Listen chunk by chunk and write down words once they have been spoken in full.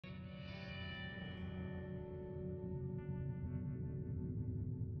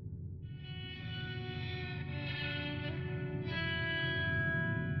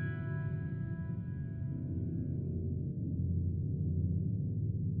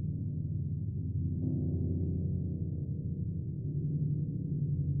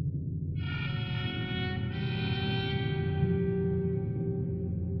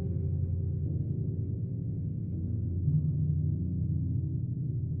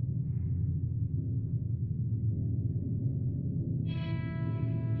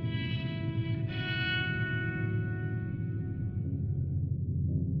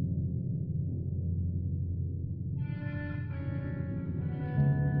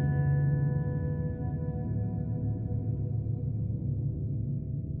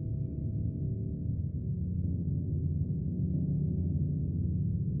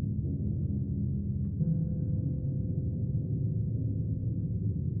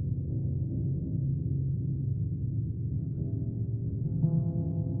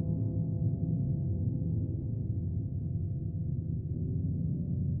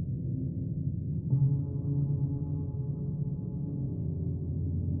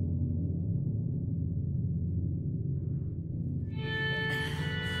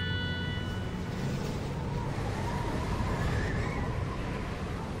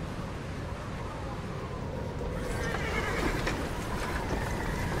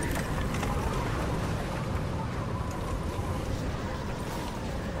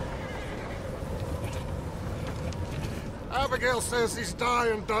Abigail says he's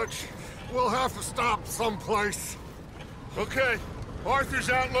dying, Dutch. We'll have to stop someplace. Okay. Arthur's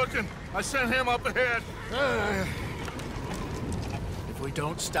out looking. I sent him up ahead. If we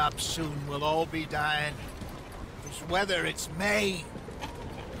don't stop soon, we'll all be dying. This weather, it's May.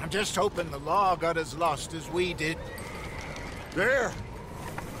 I'm just hoping the law got as lost as we did. There!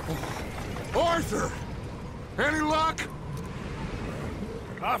 Arthur! Any luck?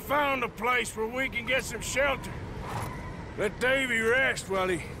 I found a place where we can get some shelter. Let Davy rest while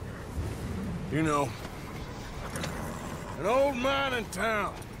he... You know. An old mining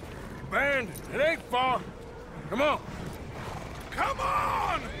town. Abandoned. It ain't far. Come on. Come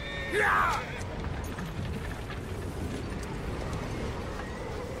on! Yeah!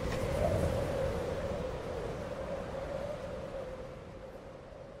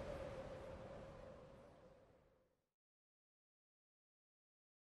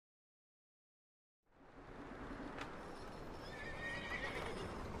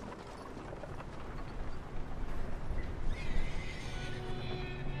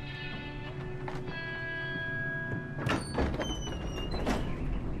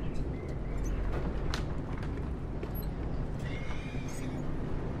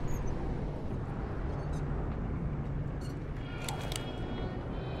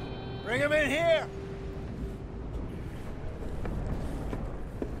 Bring him in here!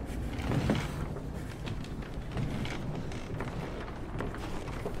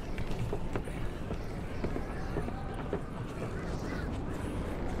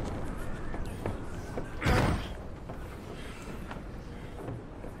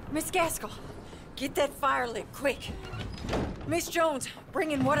 Miss Gaskell, get that fire lit, quick. Miss Jones,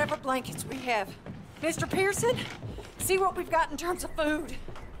 bring in whatever blankets we have. Mr. Pearson, see what we've got in terms of food.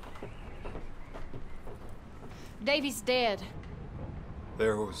 Davy's dead.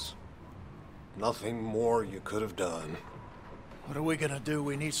 There was nothing more you could have done. What are we gonna do?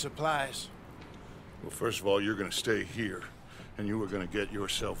 We need supplies. Well, first of all, you're gonna stay here, and you were gonna get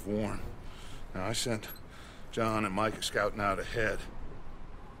yourself warm. Now, I sent John and Micah scouting out ahead.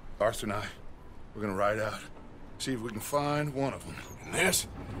 Arthur and I, we're gonna ride out, see if we can find one of them. And this,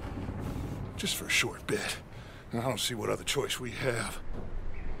 just for a short bit. And I don't see what other choice we have.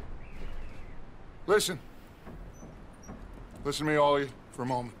 Listen. Listen to me, all of you, for a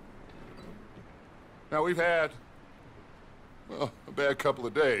moment. Now, we've had, well, a bad couple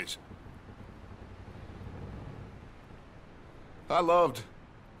of days. I loved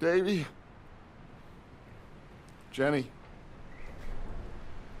Davy, Jenny,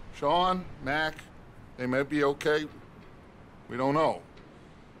 Sean, Mac. They may be okay. We don't know.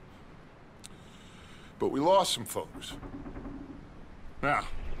 But we lost some folks. Now,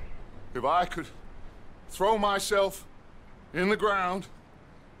 if I could throw myself in the ground,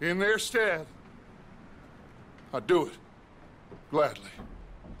 in their stead, I'd do it, gladly.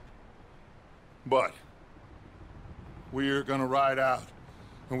 But we are gonna ride out,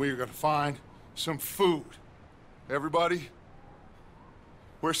 and we are gonna find some food. Everybody,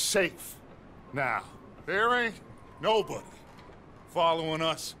 we're safe now. There ain't nobody following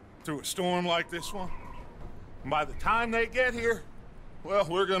us through a storm like this one. And by the time they get here, well,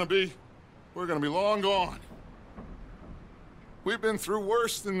 we're gonna be long gone. We've been through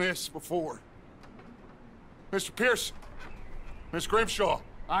worse than this before. Mr. Pearson, Miss Grimshaw,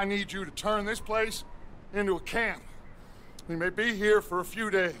 I need you to turn this place into a camp. We may be here for a few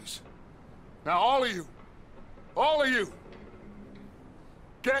days. Now, all of you,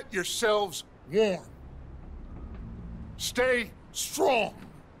 get yourselves warm. Stay strong.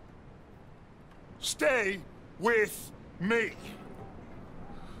 Stay with me.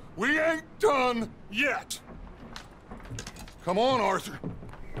 We ain't done yet. Come on, Arthur.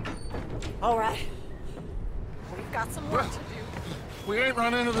 All right. We've got some work to do. We ain't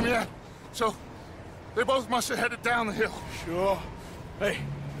run into them yet, so they both must have headed down the hill. Sure. Hey,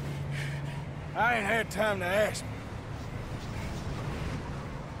 I ain't had time to ask.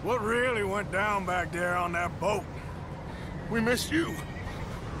 What really went down back there on that boat? We missed you.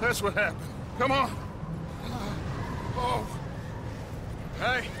 That's what happened. Come on. Oh.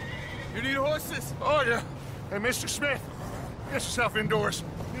 Hey, you need horses? Oh, yeah. Hey, Mr. Smith, get yourself indoors.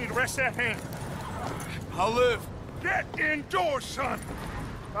 You need to rest that hand. I'll live. Get indoors, son.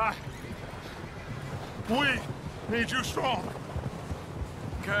 We need you strong.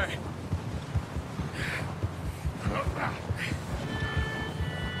 Okay.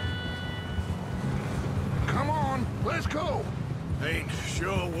 Come on, let's go. Ain't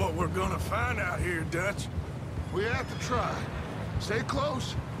sure what we're gonna find out here, Dutch. We have to try. Stay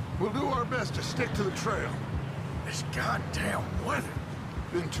close. We'll do our best to stick to the trail. This goddamn weather.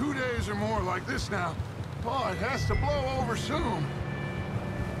 Been 2 days or more like this now. Oh, it has to blow over soon.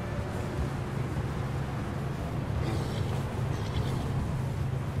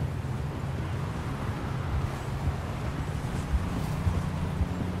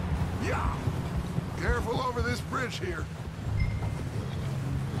 Yeah! Careful over this bridge here.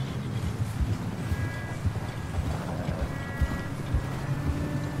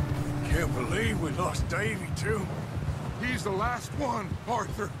 Can't believe we lost Davy, too. He's the last one,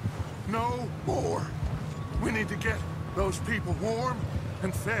 Arthur. No more. We need to get those people warm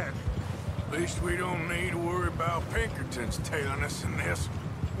and fed. At least we don't need to worry about Pinkertons tailing us in this.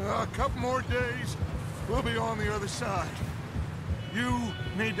 A couple more days, we'll be on the other side. You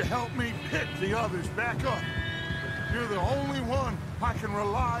need to help me pick the others back up. You're the only one I can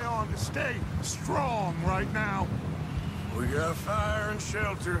rely on to stay strong right now. We got fire and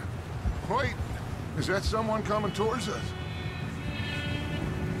shelter. Wait, is that someone coming towards us?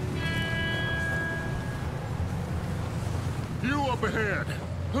 You up ahead.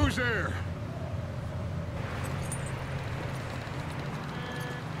 Who's there?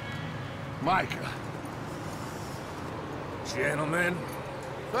 Micah. Gentlemen,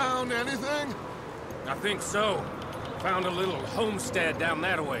 Found anything? I think so. Found a little homestead down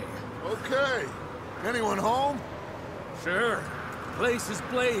that way. Okay. Anyone home? Sure. Place is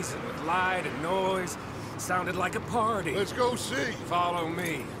blazing with light and noise. Sounded like a party. Let's go see. Follow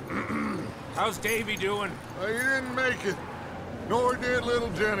me. How's Davy doing? He didn't make it. Nor did little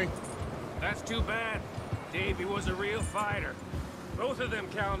Jenny. That's too bad. Davy was a real fighter. Both of them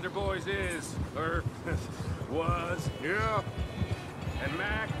Calendar boys is, or was. Yeah, And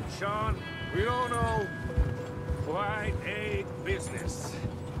Mac and Sean, we don't know. quite a business.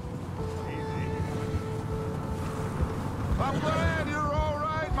 I'm glad you're all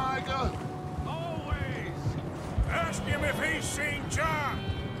right, Micah. Always. Ask him if he's seen John.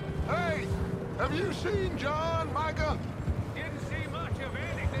 Hey, have you seen John, Micah? Didn't see much of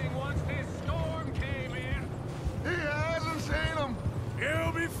anything once this storm came in. He hasn't seen him.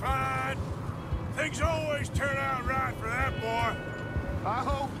 He'll be fine. Things always turn out right for that boy. I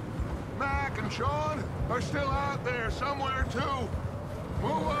hope Mac and Sean are still out there somewhere, too.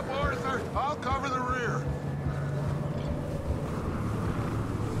 Move up, Arthur. I'll cover the rear.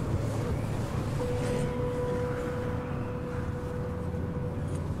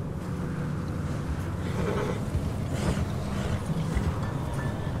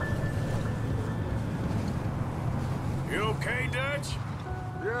 You okay, Dutch?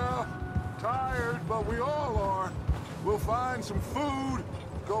 Yeah, tired, but we all are. We'll find some food,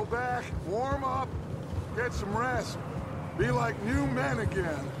 go back, warm up, get some rest. Be like new men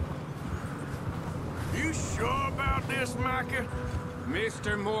again. You sure about this, Micah?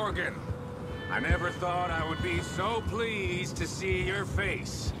 Mr. Morgan, I never thought I would be so pleased to see your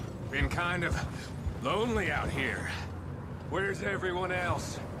face. Been kind of lonely out here. Where's everyone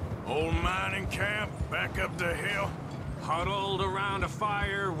else? Old mining camp, back up the hill. Huddled around a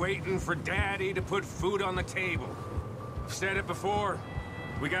fire, waiting for Daddy to put food on the table. I've said it before,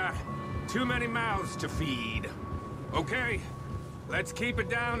 we got too many mouths to feed. Okay, let's keep it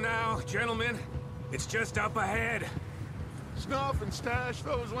down now, gentlemen. It's just up ahead. Snuff and stash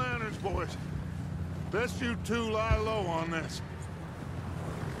those lanterns, boys. Best you two lie low on this.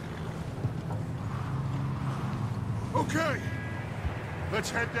 Okay, let's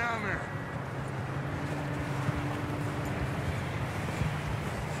head down there.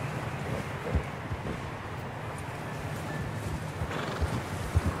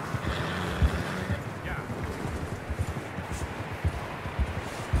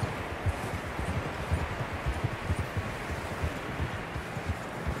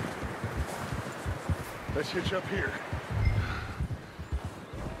 Let's hitch up here.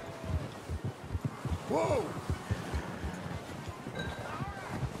 Whoa!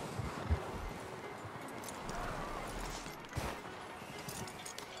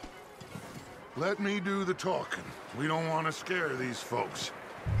 Let me do the talking. We don't want to scare these folks.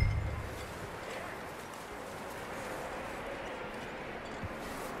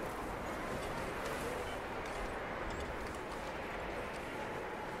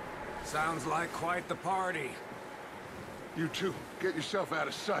 Sounds like quite the party. You two, get yourself out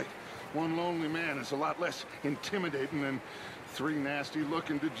of sight. One lonely man is a lot less intimidating than three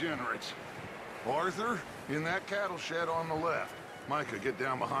nasty-looking degenerates. Arthur, in that cattle shed on the left. Micah, get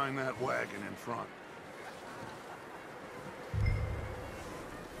down behind that wagon in front.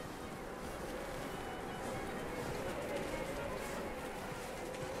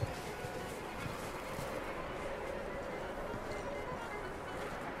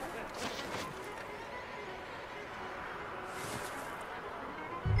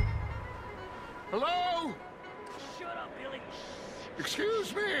 Hello?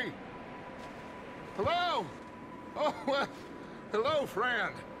 Excuse me! Hello? Oh, well, hello,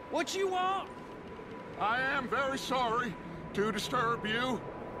 friend. What you want? I am very sorry to disturb you.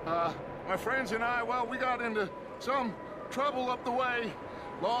 My friends and I, well, we got into some trouble up the way,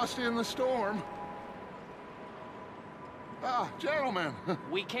 lost in the storm. Gentlemen.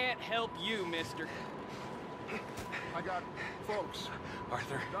 We can't help you, mister. I got folks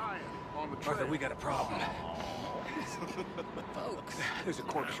Arthur. dying on the trail. Arthur, we got a problem. Folks. There's a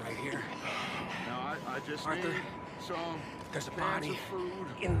corpse right here. Now, I just Arthur, need some there's a cans body of food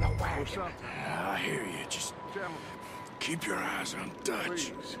in the or wagon. something. I hear you. Just Gentlemen, keep your eyes on Dutch.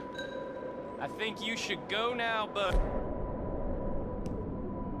 please. I think you should go now, but...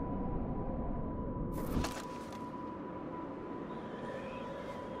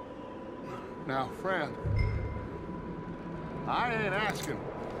 Now, friend, I ain't asking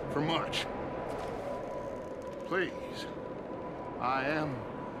for much. Please, I am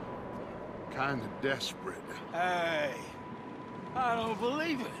kind of desperate. Hey, I don't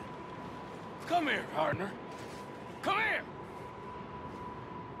believe it. Come here, partner. Come here.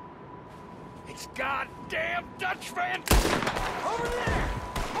 It's goddamn Dutchman! Over there!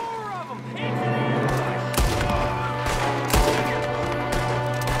 More of them! Into the ambush!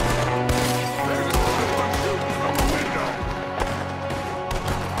 There's a one shooting from the window.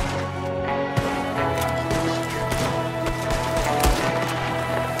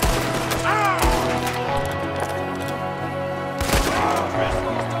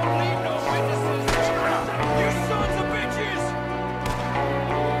 Driscolls don't leave no witnesses! You sons of bitches!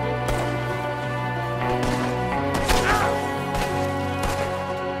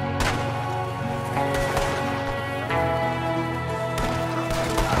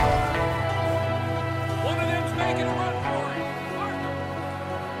 One of them's making a run for it.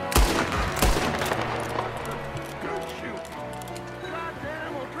 Good shooting.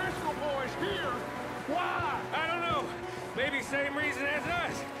 Goddamn O'Driscoll boys here. Why? I don't know. Maybe same reason as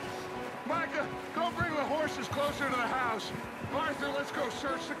us. Micah, go bring the horses closer to the house. Arthur, let's go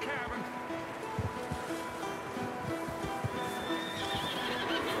search the cabin.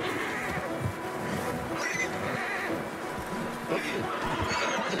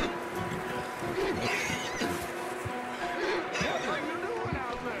 What are you doing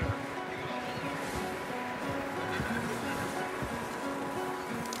out there?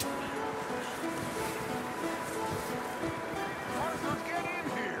 Arthur, get in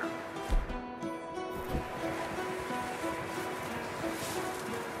here.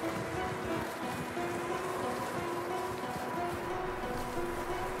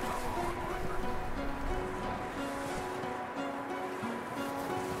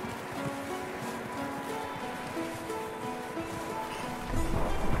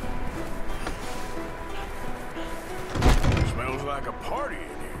 Smells like a party in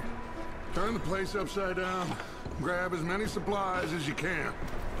here. Turn the place upside down. Grab as many supplies as you can.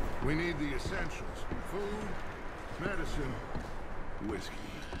 We need the essentials. Food, medicine, whiskey.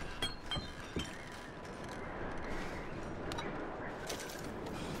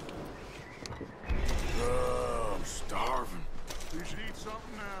 Oh, I'm starving. You should eat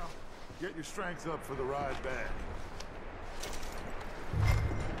something now. Get your strength up for the ride back.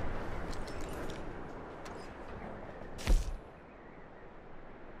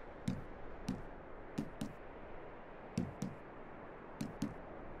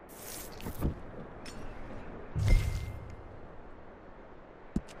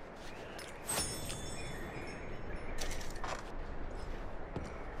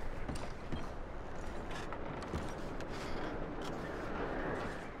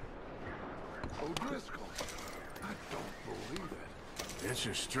 O'Driscoll. I don't believe it. It's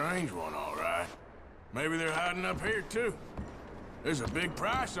a strange one, all right. Maybe they're hiding up here, too. There's a big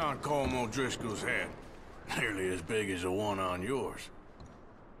price on Colm O'Driscoll's head. Nearly as big as the one on yours.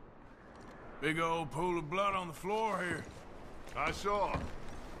 Big old pool of blood on the floor here. I saw.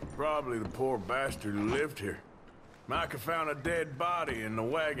 Probably the poor bastard who lived here. Micah found a dead body in the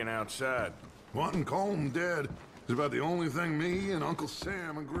wagon outside. Wanting Colm dead is about the only thing me and Uncle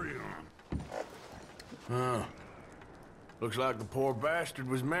Sam agree on. Oh. Looks like the poor bastard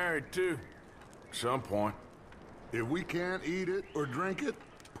was married, too. At some point. If we can't eat it or drink it,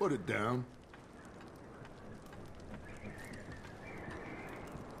 put it down.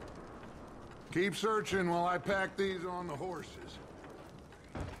 Keep searching while I pack these on the horses.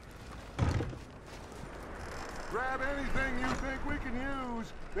 Grab anything you think we can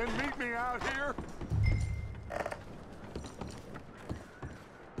use, then meet me out here.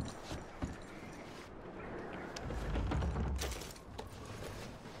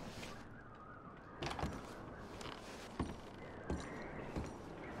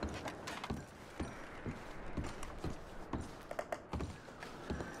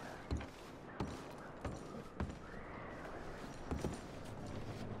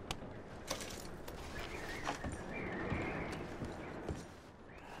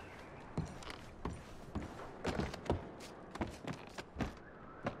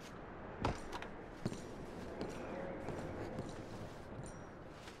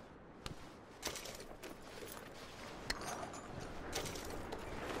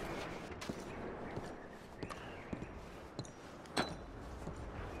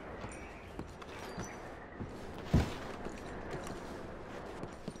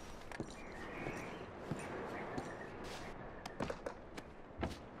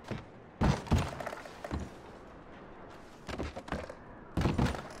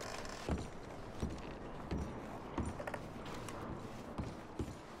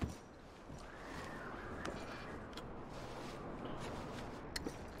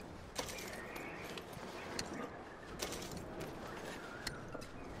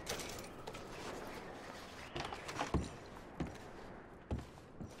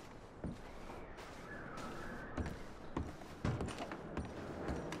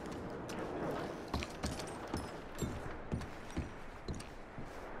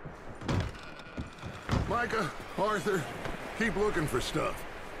 Micah, Arthur, keep looking for stuff.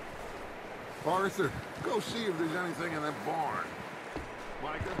 Arthur, go see if there's anything in that barn.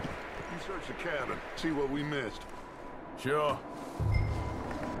 Micah, you search the cabin, see what we missed. Sure.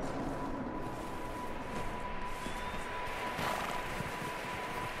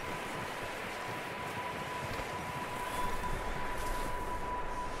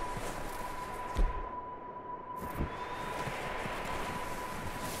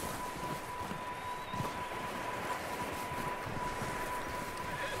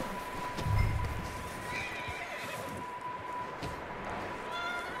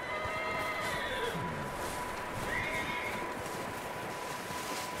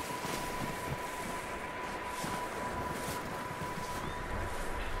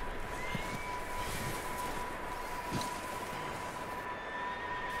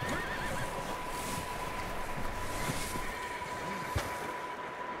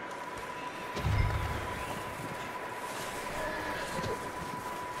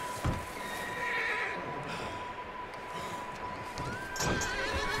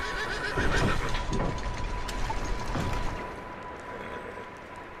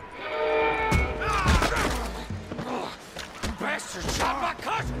 Shot my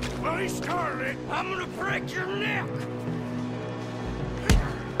cousin! Bloody Scarlet! I'm gonna break your neck!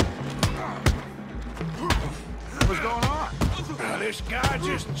 What's going on? This guy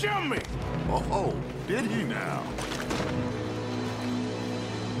just jumped me! Oh, did he now?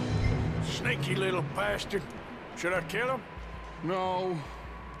 Sneaky little bastard. Should I kill him? No.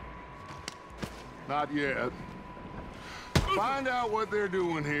 Not yet. Find out what they're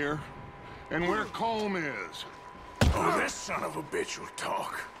doing here, and where Colm is. Oh, this son of a bitch will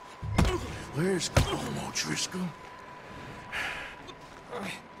talk. Where's Colm O'Driscoll?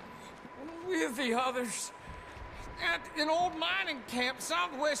 With the others. At an old mining camp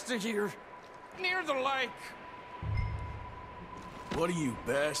southwest of here. Near the lake. What are you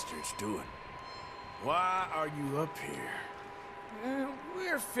bastards doing? Why are you up here?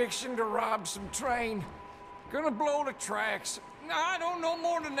 We're fixing to rob some train. Gonna blow the tracks. I don't know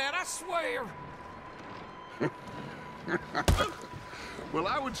more than that, I swear. Well,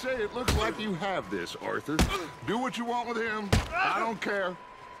 I would say it looks like you have this, Arthur. Do what you want with him. I don't care.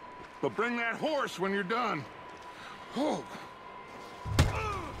 But bring that horse when you're done. Oh.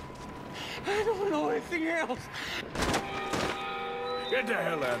 I don't know anything else. Get the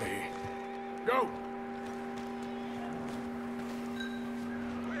hell out of here. Go!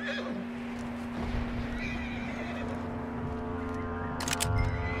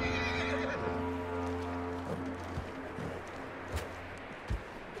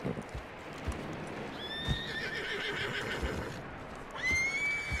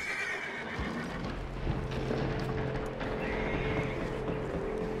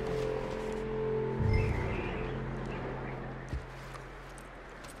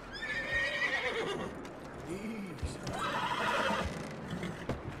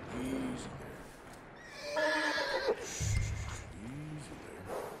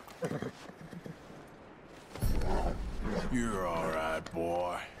 You're all right,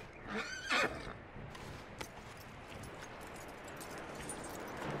 boy. You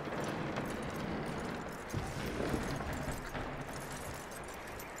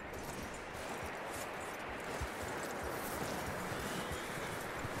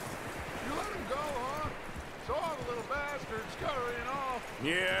let him go, huh? Saw the little bastard scurrying off.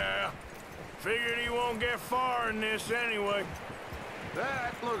 Yeah. Figured he won't get far in this anyway.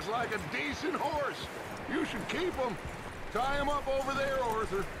 That looks like a decent horse. You should keep him. Tie him up over there,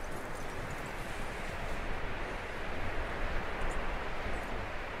 Arthur.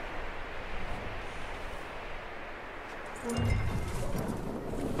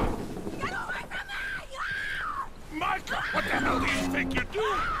 Get away from me! Micah, what the hell do you think you're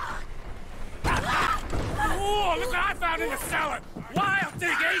doing? Oh, look what I found in the cellar! Wild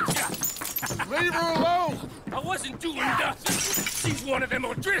thing, ain't ya? Leave her alone! I wasn't doing nothing. She's one of them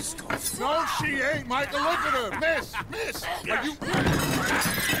O'Driscolls. No, she ain't, Micah. Look at her. Miss! Miss! Are you...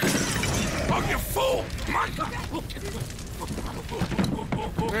 Oh, you fool! Micah!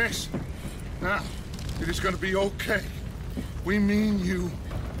 Miss, now, it is gonna be okay. We mean you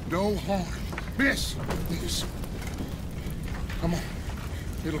no harm. Miss! Miss. Come on.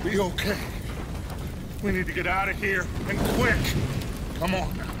 It'll be okay. We need to get out of here, and quick. Come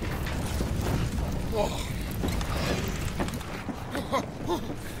on now. Oh.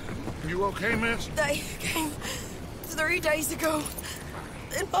 You okay, miss? They came 3 days ago.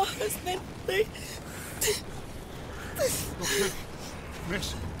 And my husband, they... Okay.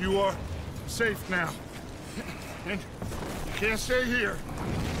 Miss, you are safe now. And you can't stay here.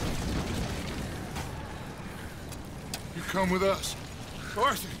 You come with us.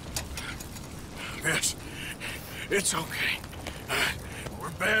 Arthur! Yes, it's okay. We're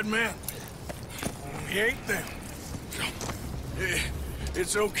bad men. We ain't them. So,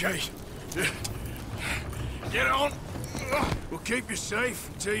 it's okay. Get on. We'll keep you safe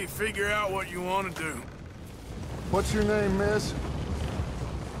until you figure out what you want to do. What's your name, miss?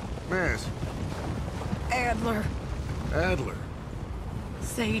 Miss? Adler. Adler.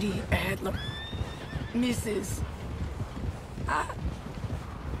 Sadie Adler. Mrs.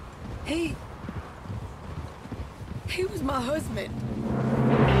 He was my husband.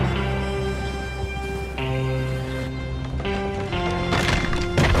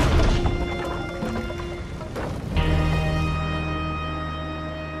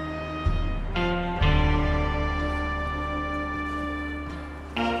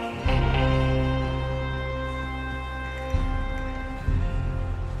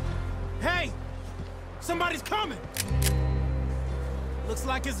 Hey! Somebody's coming! Looks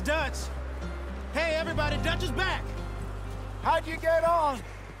like it's Dutch. Hey, everybody, Dutch is back! How'd you get on?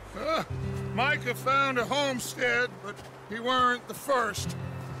 Micah found a homestead, but he weren't the first.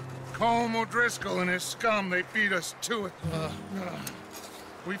 Colm O'Driscoll and his scum, they beat us to it.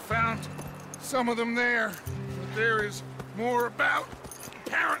 We found some of them there, but there is more about,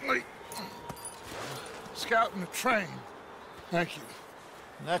 apparently. Scouting the train. Thank you.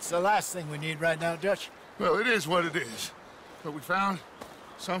 That's the last thing we need right now, Dutch. Well, it is what it is. But we found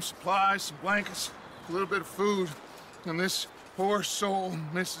some supplies, some blankets, a little bit of food, and this poor soul,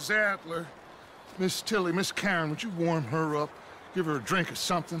 Mrs. Adler, Miss Tilly, Miss Karen, would you warm her up? Give her a drink or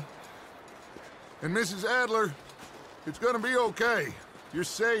something? And Mrs. Adler, it's gonna be okay. You're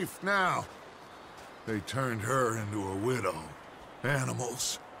safe now. They turned her into a widow.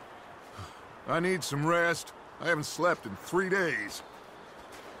 Animals. I need some rest. I haven't slept in 3 days.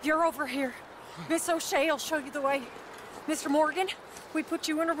 You're over here. Miss O'Shea will show you the way. Mr. Morgan, we put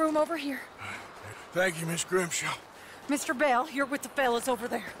you in a room over here. Thank you, Miss Grimshaw. Mr. Bell, you're with the fellas over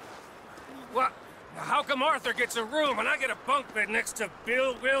there. What? How come Arthur gets a room and I get a bunk bed next to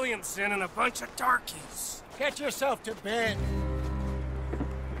Bill Williamson and a bunch of darkies? Get yourself to bed.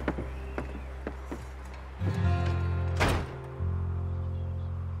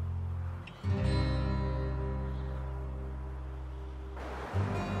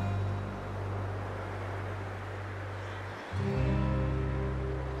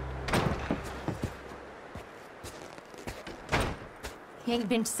 He ain't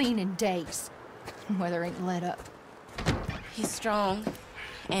been seen in days. Weather ain't let up. He's strong,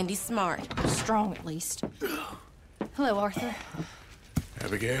 and he's smart. Strong, at least. Hello, Arthur.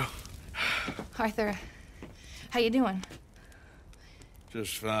 Abigail? Arthur, how you doing?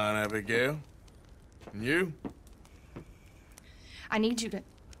 Just fine, Abigail. And you? I need you to...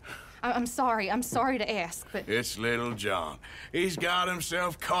 I'm sorry to ask, but... It's little John. He's got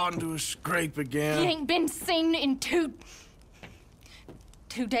himself caught into a scrape again. He ain't been seen in 2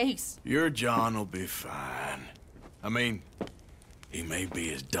 days. Your John will be fine. I mean, he may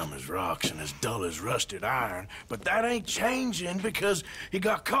be as dumb as rocks and as dull as rusted iron, but that ain't changing because he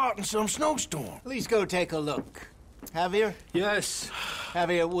got caught in some snowstorm. Please go take a look. Javier? Yes.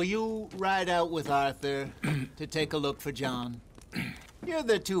 Javier, will you ride out with Arthur to take a look for John? You're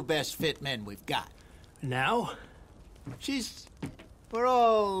the 2 best fit men we've got. Now?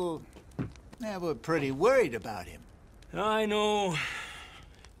 We're pretty worried about him. I know.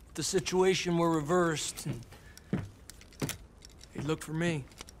 If the situation were reversed, he'd look for me.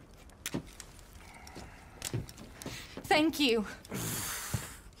 Thank you.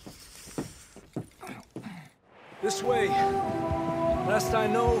 This way. Last I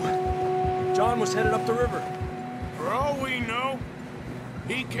know, John was headed up the river. For all we know,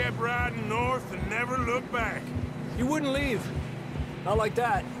 he kept riding north and never looked back. He wouldn't leave. Not like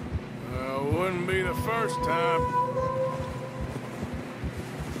that. Wouldn't be the first time.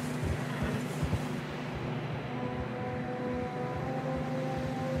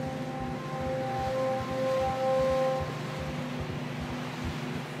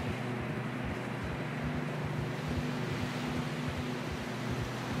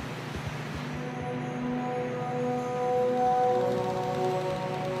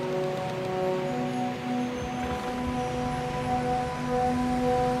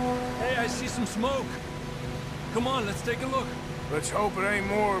 Smoke. Come on, let's take a look. Let's hope it ain't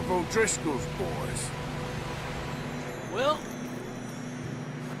more of O'Driscoll's boys. Well,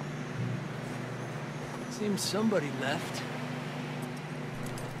 seems somebody left.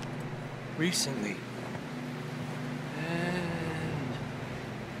 Recently. And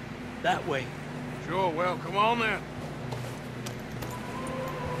that way. Sure, well, come on then.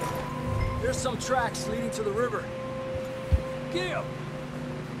 There's some tracks leading to the river. Give! A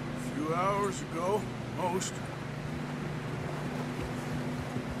few hours ago, most.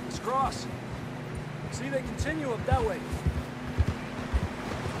 Let's cross. See, they continue up that way.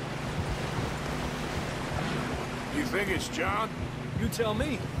 You think it's John? You tell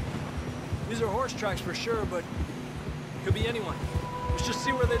me. These are horse tracks for sure, but could be anyone. Let's just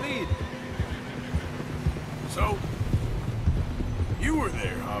see where they lead. So, you were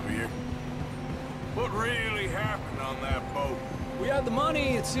there, Javier. What really happened on that boat? We had the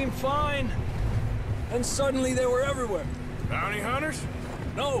money, it seemed fine. And suddenly they were everywhere. Bounty hunters?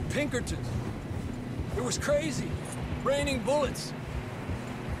 No, Pinkertons. It was crazy. Raining bullets.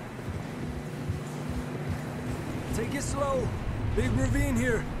 Take it slow. Big ravine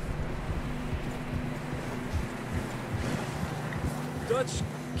here. Dutch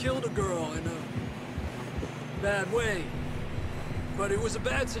killed a girl in a bad way. But it was a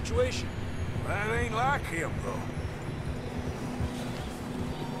bad situation. That ain't like him, though.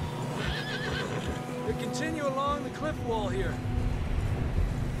 They continue along the cliff wall here.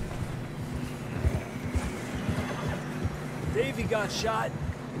 Davey got shot.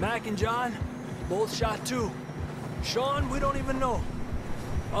 Mac and John, both shot too. Sean, we don't even know.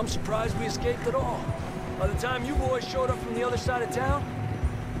 I'm surprised we escaped at all. By the time you boys showed up from the other side of town,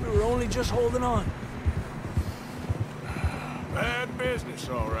 we were only just holding on. Bad business,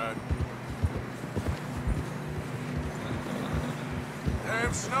 all right.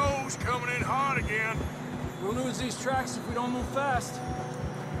 Damn snow's coming in hot again. We'll lose these tracks if we don't move fast.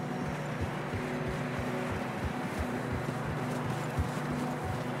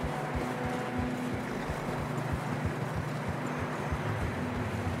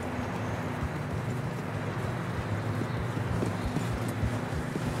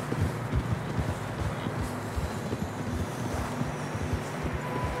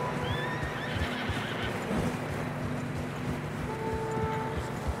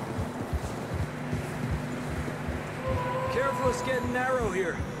 Careful, it's getting narrow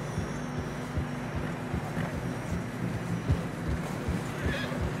here.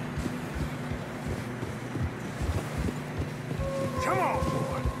 Come on,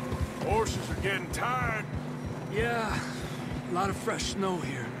 boy. Horses are getting tired. Yeah, a lot of fresh snow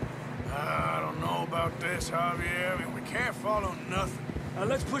here. I don't know about this, Javier. I mean, we can't follow nothing.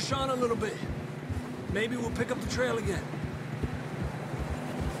 Let's push on a little bit. Maybe we'll pick up the trail again.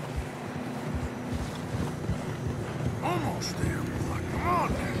 Almost there, boy. Come on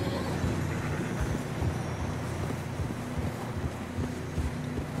now.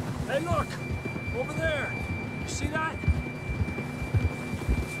 Hey, look! Over there! You see that?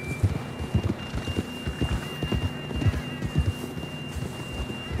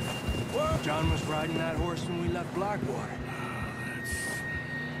 Whoa. John was riding that horse when we left Blackwater.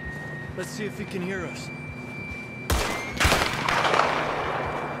 Let's see if he can hear us.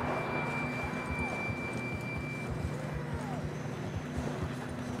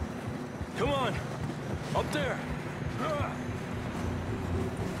 Come on! Up there!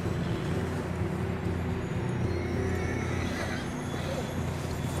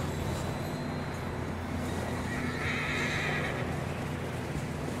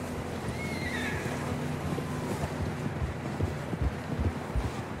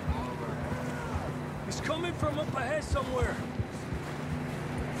 He's coming from up ahead somewhere.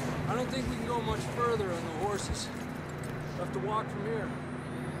 I don't think we can go much further on the horses. We'll have to walk from here.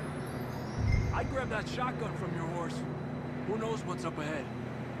 I'd grab that shotgun from your horse. Who knows what's up ahead?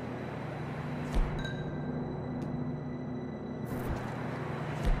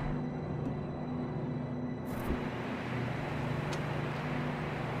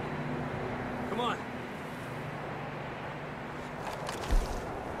 Come on.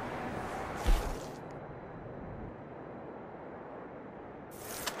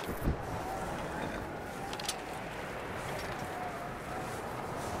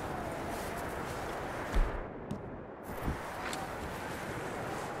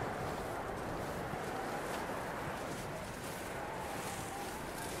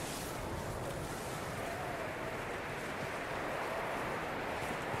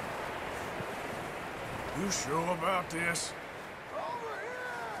 You sure about this?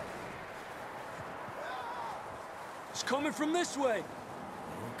 It's coming from this way.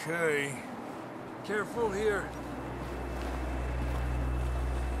 Okay. Careful here.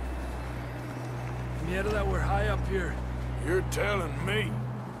 Yeah, that we're high up here. You're telling me.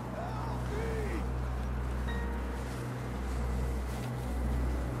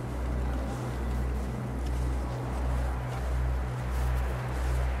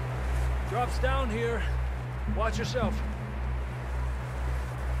 Drops down here. Watch yourself.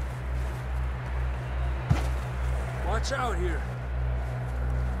 Watch Watch out here.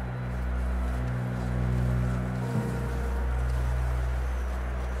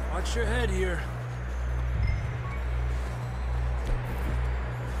 Watch your head here.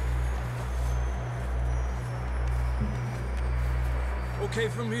 Okay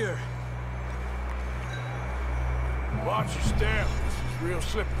from here. Watch your step. This is real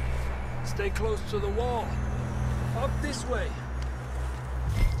slippery. Stay close to the wall. Up this way.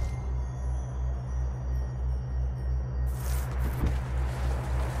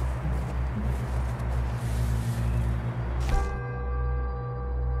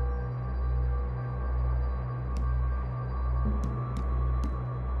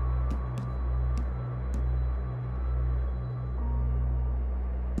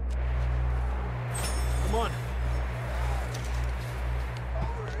 Come on.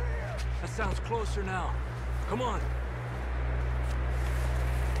 That sounds closer now. Come on.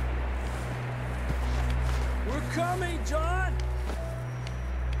 We're coming, John!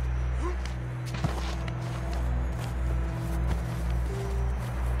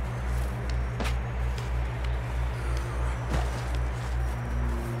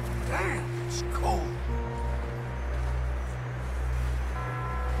 Damn, it's cold.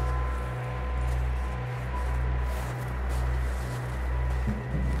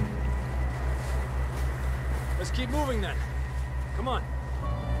 Let's keep moving then. Come on.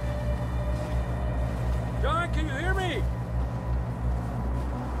 John, can you hear me?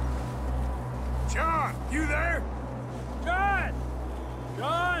 John, you there? John!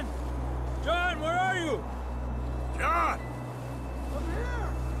 John! John, where are you? John! I'm here!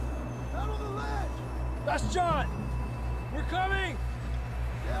 Out on the ledge! That's John! We're coming!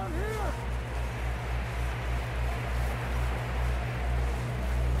 Down here!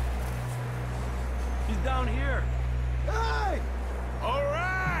 He's down here. Hey! All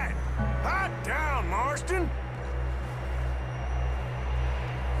right! Hot down, Marston!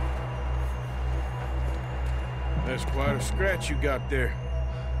 That's quite a scratch you got there.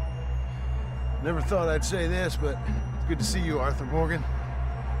 Never thought I'd say this, but it's good to see you, Arthur Morgan.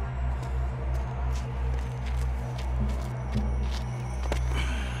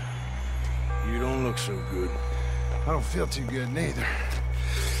 You don't look so good. I don't feel too good neither.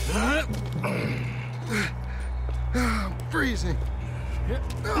 I'm freezing.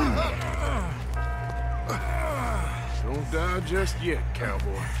 Don't die just yet,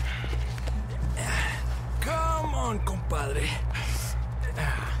 cowboy. Come on, compadre.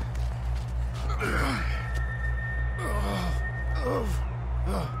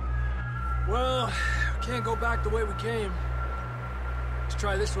 Well, we can't go back the way we came. Let's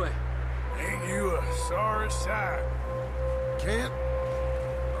try this way. Ain't you a sorry sight? Can't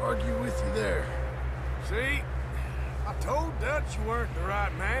argue with you there. See? I told Dutch you weren't the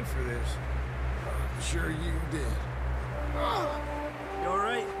right man for this. I'm sure you did. You all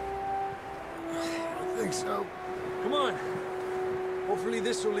right? I think so. Come on. Hopefully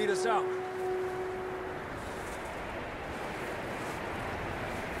this will lead us out.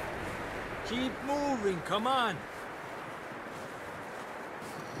 Keep moving, come on.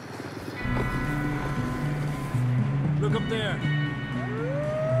 Look up there.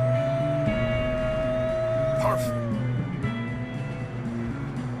 Perfect.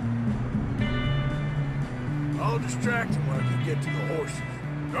 I'll distract him when I can get to the horses.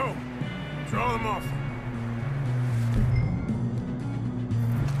 Go. Draw them off.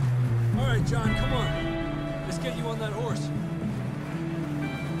 All right, John, come on. Let's get you on that horse.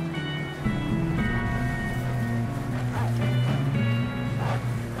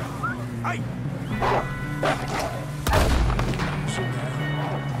 Hey!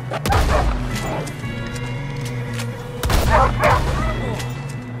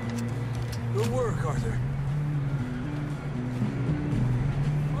 Good work, Arthur.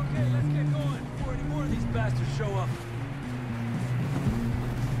 Okay, let's get going before any more of these bastards show up.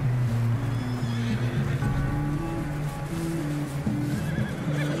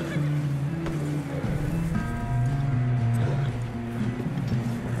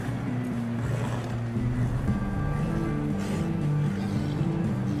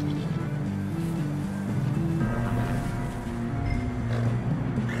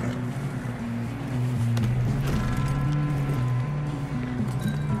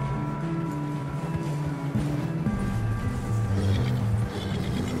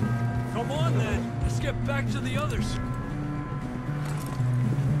 Come on, then. Let's get back to the others.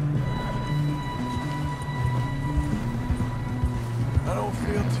 I don't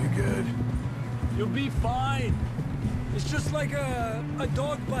feel too good. You'll be fine. It's just like a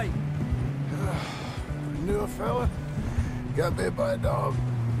dog bite. Knew a fella, got bit by a dog,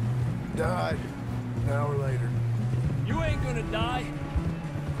 died an hour later. You ain't gonna die.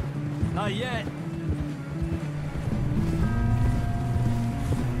 Not yet.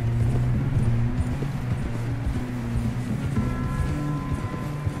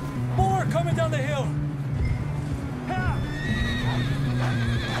 More coming down the hill.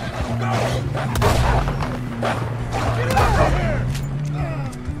 Get out of here!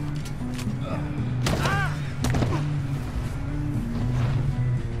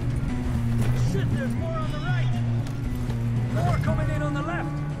 Shit, there's more on the right. More coming in on the left.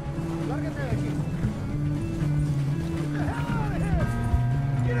 Get the hell out of here!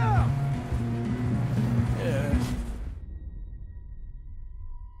 Get out! Yeah.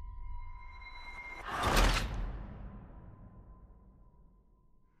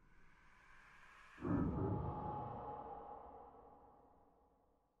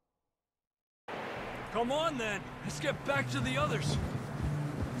 Come on, then. Let's get back to the others.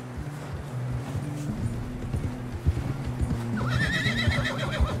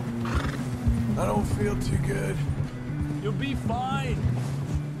 I don't feel too good. You'll be fine.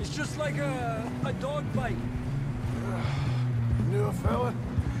 It's just like a dog bite. Knew a fella?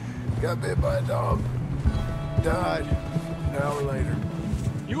 Got bit by a dog. Died an hour later.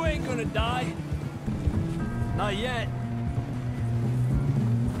 You ain't gonna die. Not yet.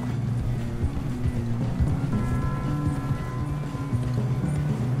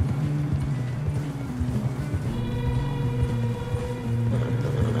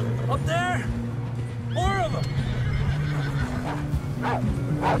 Up there! More of them!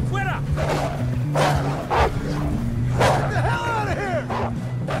 Fuera! Get the hell out of here!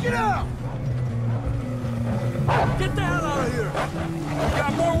 Get out! Get the hell out of here! We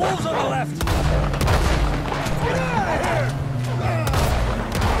got more wolves on the left! Get out of here!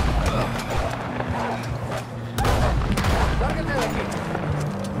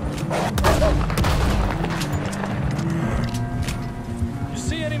 You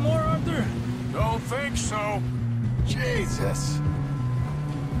see any more, Arthur? Don't think so. Jesus!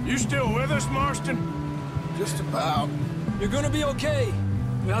 You still with us, Marston? Just about. You're gonna be okay.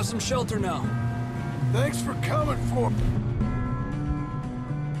 We have some shelter now. Thanks for coming for me.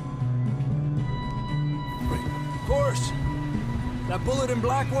 Of course. That bullet in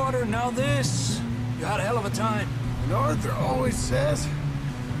Blackwater, now this. You had a hell of a time. And Arthur always says,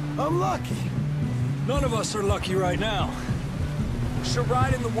 I'm lucky. None of us are lucky right now. We should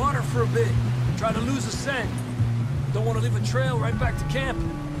ride in the water for a bit. Try to lose the scent. Don't want to leave a trail right back to camp.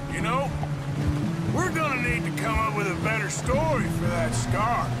 You know, we're gonna need to come up with a better story for that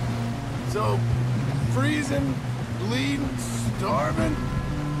scar. So, freezing, bleeding, starving,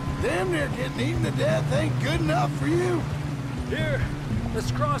 damn near getting eaten to death ain't good enough for you. Here, let's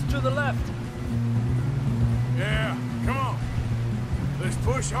cross to the left. Yeah, come on. Let's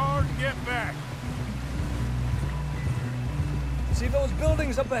push hard and get back. See those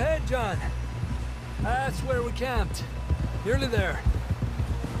buildings up ahead, John? That's where we camped. Nearly there.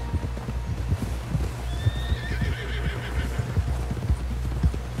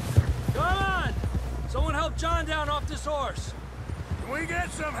 Come on! Someone help John down off this horse. Can we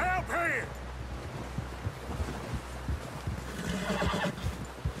get some help here?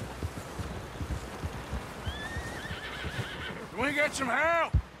 Can we get some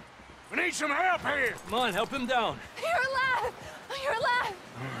help? We need some help here. Come on, help him down. You're alive! You're alive!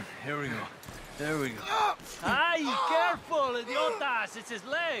 Here we go. There we go. Ay, careful, idiotas! It's his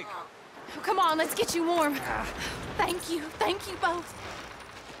leg. Oh, come on, let's get you warm. Thank you both.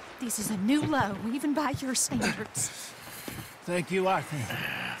 This is a new low, even by your standards. Thank you, Arthur.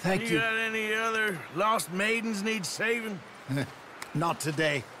 Thank you. You got any other lost maidens need saving? Not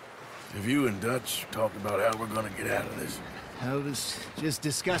today. Have you and Dutch talked about how we're gonna get out of this? I was just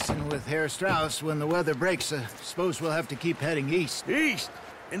discussing with Herr Strauss when the weather breaks. Suppose we'll have to keep heading east. East?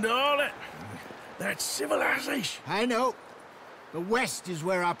 Into all that civilization? I know. The west is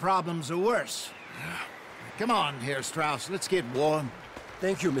where our problems are worse. Come on, Herr Strauss. Let's get warm.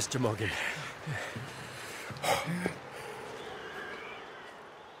 Thank you, Mr. Morgan.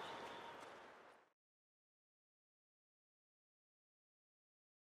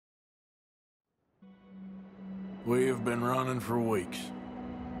 We have been running for weeks.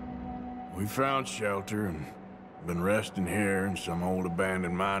 We found shelter and been resting here in some old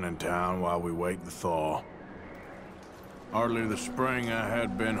abandoned mining town while we wait the thaw. Hardly the spring I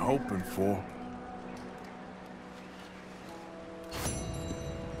had been hoping for.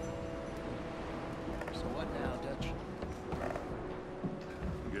 So what now, Dutch?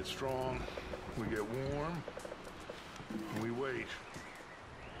 We get strong, we get warm, and we wait.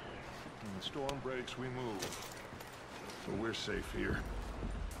 When the storm breaks, we move. So we're safe here.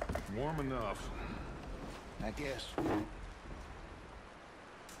 Warm enough. I guess.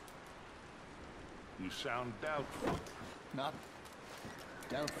 You sound doubtful. Not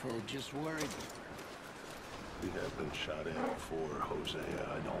doubtful, just worried. We have been shot at before, Hosea.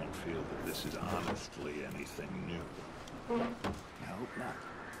 I don't feel that this is honestly anything new. I hope not.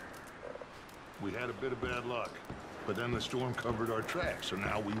 We had a bit of bad luck, but then the storm covered our tracks, so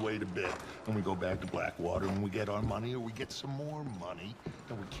now we wait a bit, and we go back to Blackwater, and we get our money, or we get some more money,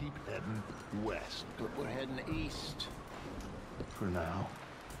 and we keep heading west. But we're heading east. For now.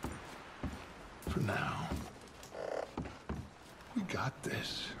 For now. We got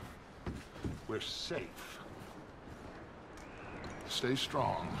this. We're safe. Stay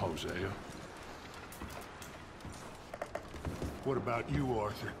strong, Hosea. What about you,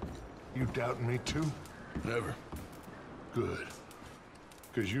 Arthur? You doubting me too? Never. Good.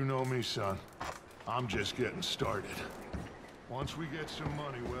 Because you know me, son. I'm just getting started. Once we get some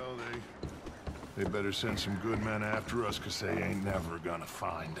money, well, they better send some good men after us, because they ain't never gonna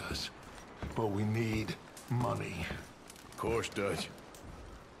find us. But we need money. Of course, Dutch.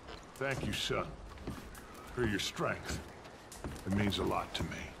 Thank you, son, for your strength. It means a lot to me.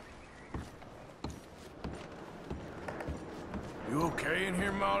 You okay in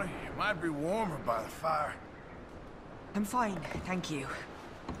here, Molly? It might be warmer by the fire. I'm fine, thank you.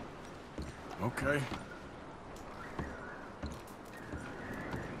 Okay.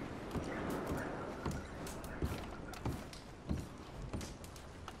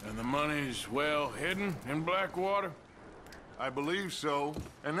 And the money's well hidden in Blackwater? I believe so,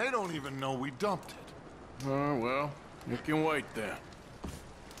 and they don't even know we dumped it. Oh, well, you can wait then.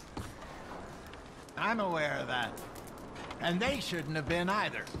 I'm aware of that. And they shouldn't have been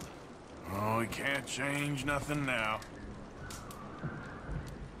either. Oh, we can't change nothing now.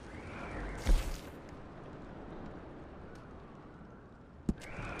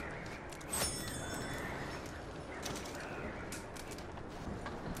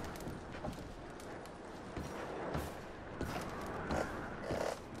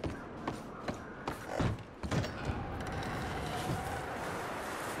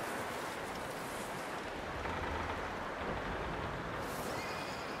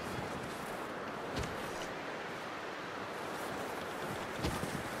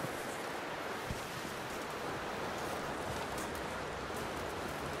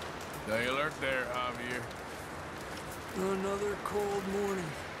 Stay alert there, Javier. Another cold morning.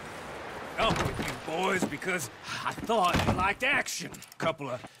 Up with you boys because I thought you liked action. Couple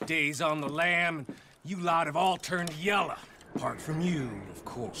of days on the lam, and you lot have all turned yellow. Apart from you, of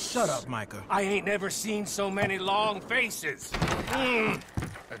course. Shut up, Micah. I ain't never seen so many long faces. I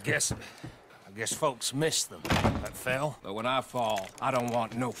guess folks miss them. That fell. But when I fall, I don't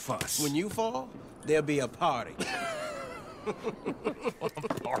want no fuss. When you fall, there'll be a party.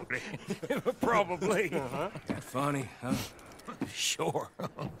 Party. Probably. That funny, huh? Sure. I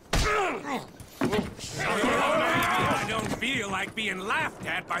don't feel like being laughed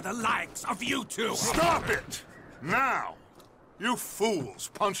at by the likes of you two. Stop it! Now! You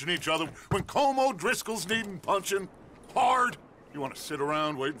fools punching each other when Colm O'Driscoll's needing punching. Hard! You want to sit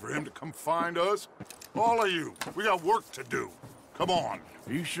around waiting for him to come find us? All of you, we got work to do. Come on.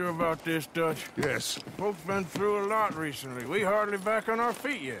 Are you sure about this, Dutch? Yes. Folks been through a lot recently. We hardly back on our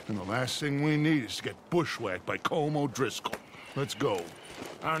feet yet. And the last thing we need is to get bushwhacked by Colm O'Driscoll. Let's go.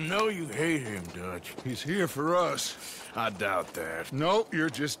 I know you hate him, Dutch. He's here for us. I doubt that. No, you're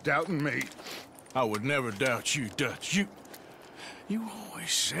just doubting me. I would never doubt you, Dutch. You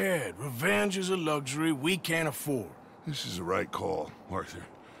always said revenge is a luxury we can't afford. This is the right call, Arthur.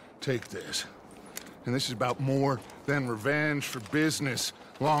 Take this. And this is about more than revenge for business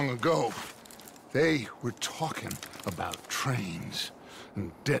long ago. They were talking about trains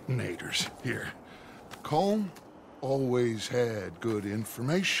and detonators here. Colm always had good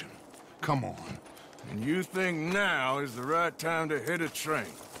information. Come on. And you think now is the right time to hit a train?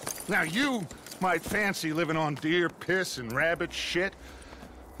 Now you might fancy living on deer piss and rabbit shit.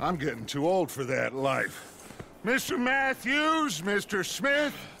 I'm getting too old for that life. Mr. Matthews, Mr.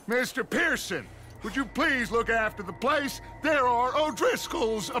 Smith, Mr. Pearson, would you please look after the place? There are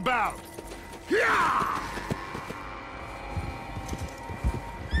O'Driscolls about. Yeah!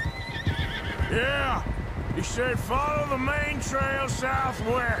 Yeah! He said follow the main trail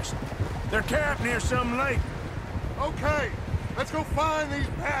southwest. They're camped near some lake. Okay, let's go find these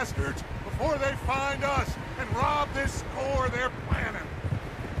bastards before they find us and rob this score they're planning.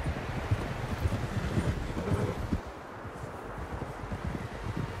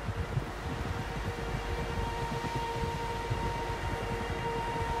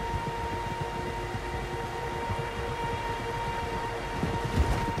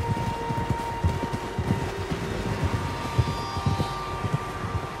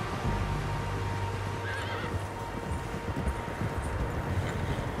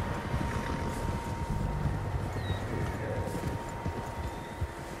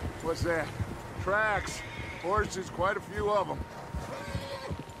 What's that? Tracks. Horses, quite a few of them.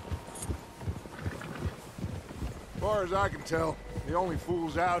 As far as I can tell, the only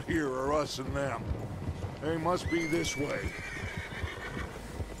fools out here are us and them. They must be this way.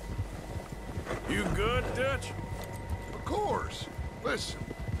 You good, Dutch? Of course. Listen,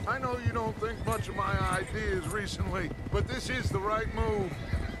 I know you don't think much of my ideas recently, but this is the right move.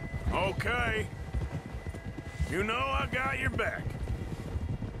 Okay. You know I got your back.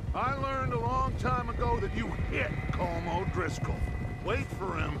 I learned a long time ago that you hit Colm O'Driscoll. Wait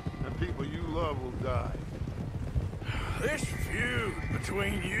for him, and people you love will die. This feud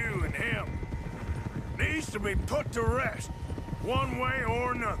between you and him needs to be put to rest, one way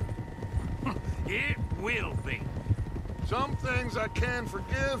or another. It will be. Some things I can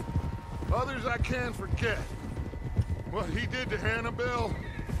forgive, others I can forget. What he did to Annabelle,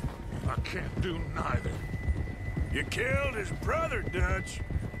 I can't do neither. You killed his brother, Dutch.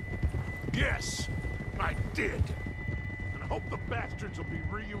 Yes, I did. And I hope the bastards will be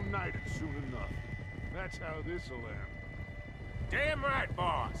reunited soon enough. That's how this'll end. Damn right,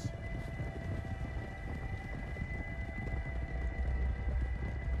 boss.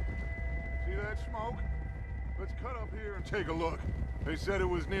 See that smoke? Let's cut up here and take a look. They said it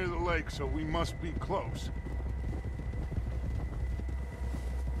was near the lake, so we must be close.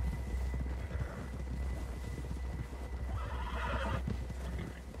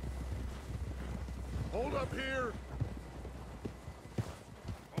 Hold up here.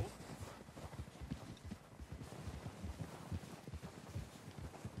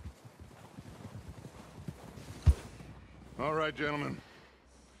 All right, gentlemen.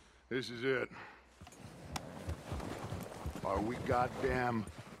 This is it. Are we goddamn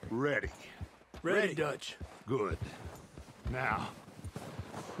ready? Ready, Dutch. Good. Now,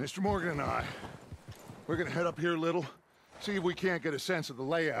 Mr. Morgan and I, we're gonna head up here a little, see if we can't get a sense of the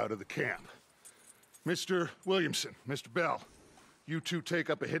layout of the camp. Mr. Williamson, Mr. Bell, you two take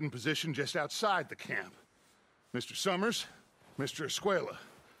up a hidden position just outside the camp. Mr. Summers, Mr. Escuela,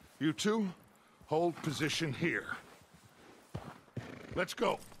 you two hold position here. Let's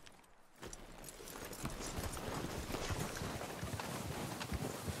go.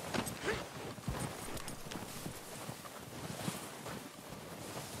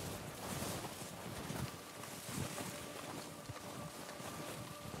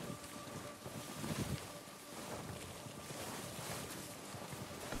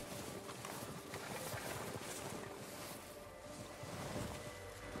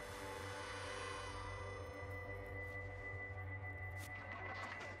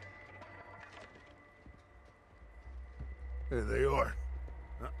 There they are.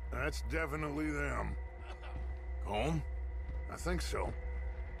 That's definitely them. Home? I think so.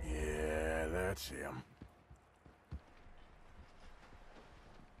 Yeah, that's him.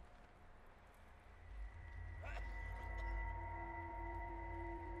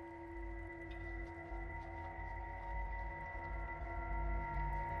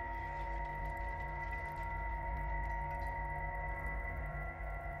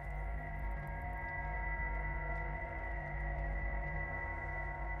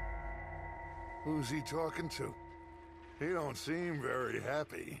 Who's he talking to? He don't seem very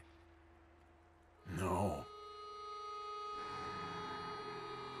happy. No.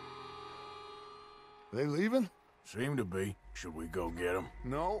 They leaving? Seem to be. Should we go get them?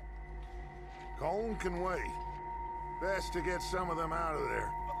 No. Colm can wait. Best to get some of them out of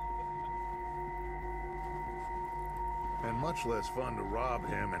there. And much less fun to rob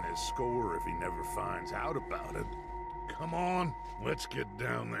him and his score if he never finds out about it. Come on, let's get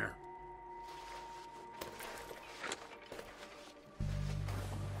down there.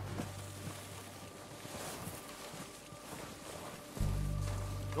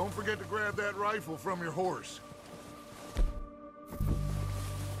 Don't forget to grab that rifle from your horse.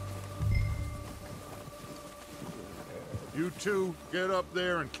 You two, get up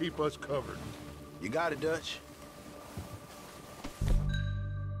there and keep us covered. You got it, Dutch.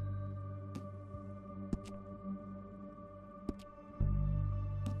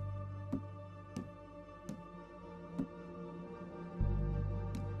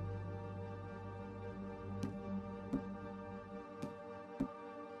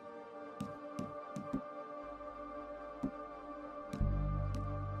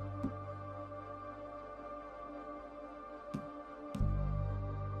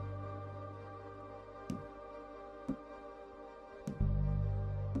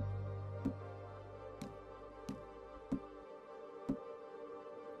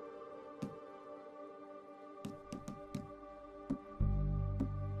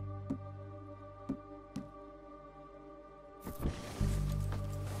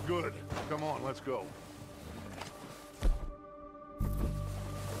 Good. Come on, let's go.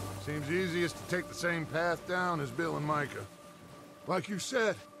 Seems easiest to take the same path down as Bill and Micah. Like you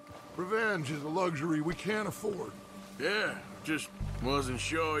said, revenge is a luxury we can't afford. Yeah, just wasn't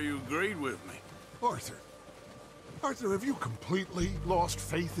sure you agreed with me. Arthur. Arthur, have you completely lost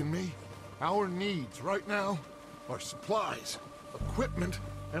faith in me? Our needs right now are supplies, equipment,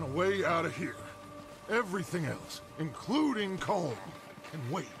 and a way out of here. Everything else, including Colm,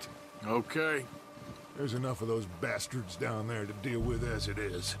 can wait. Okay. There's enough of those bastards down there to deal with as it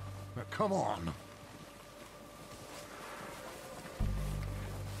is. Now, come on.